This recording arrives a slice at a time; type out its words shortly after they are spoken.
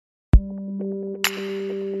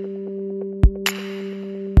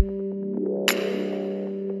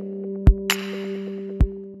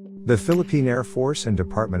The Philippine Air Force and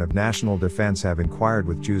Department of National Defense have inquired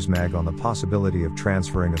with JUSMAG on the possibility of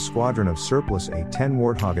transferring a squadron of surplus A-10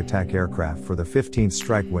 Warthog attack aircraft for the 15th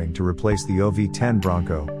Strike Wing to replace the OV-10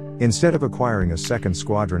 Bronco, instead of acquiring a second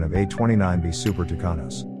squadron of A-29B Super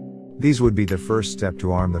Tucanos. These would be the first step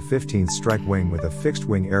to arm the 15th Strike Wing with a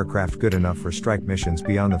fixed-wing aircraft good enough for strike missions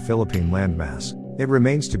beyond the Philippine landmass. It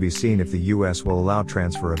remains to be seen if the U.S. will allow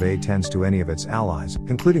transfer of A-10s to any of its allies,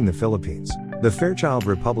 including the Philippines. The Fairchild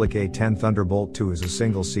Republic A-10 Thunderbolt II is a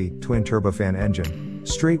single-seat, twin-turbofan engine,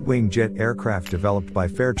 straight-wing jet aircraft developed by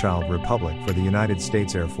Fairchild Republic for the United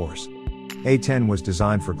States Air Force. A-10 was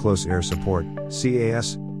designed for close air support,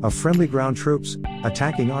 CAS, of friendly ground troops,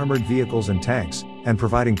 attacking armored vehicles and tanks, and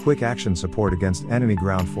providing quick action support against enemy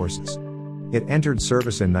ground forces. It entered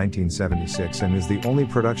service in 1976 and is the only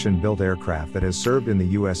production-built aircraft that has served in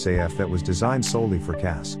the USAF that was designed solely for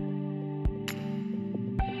CAS.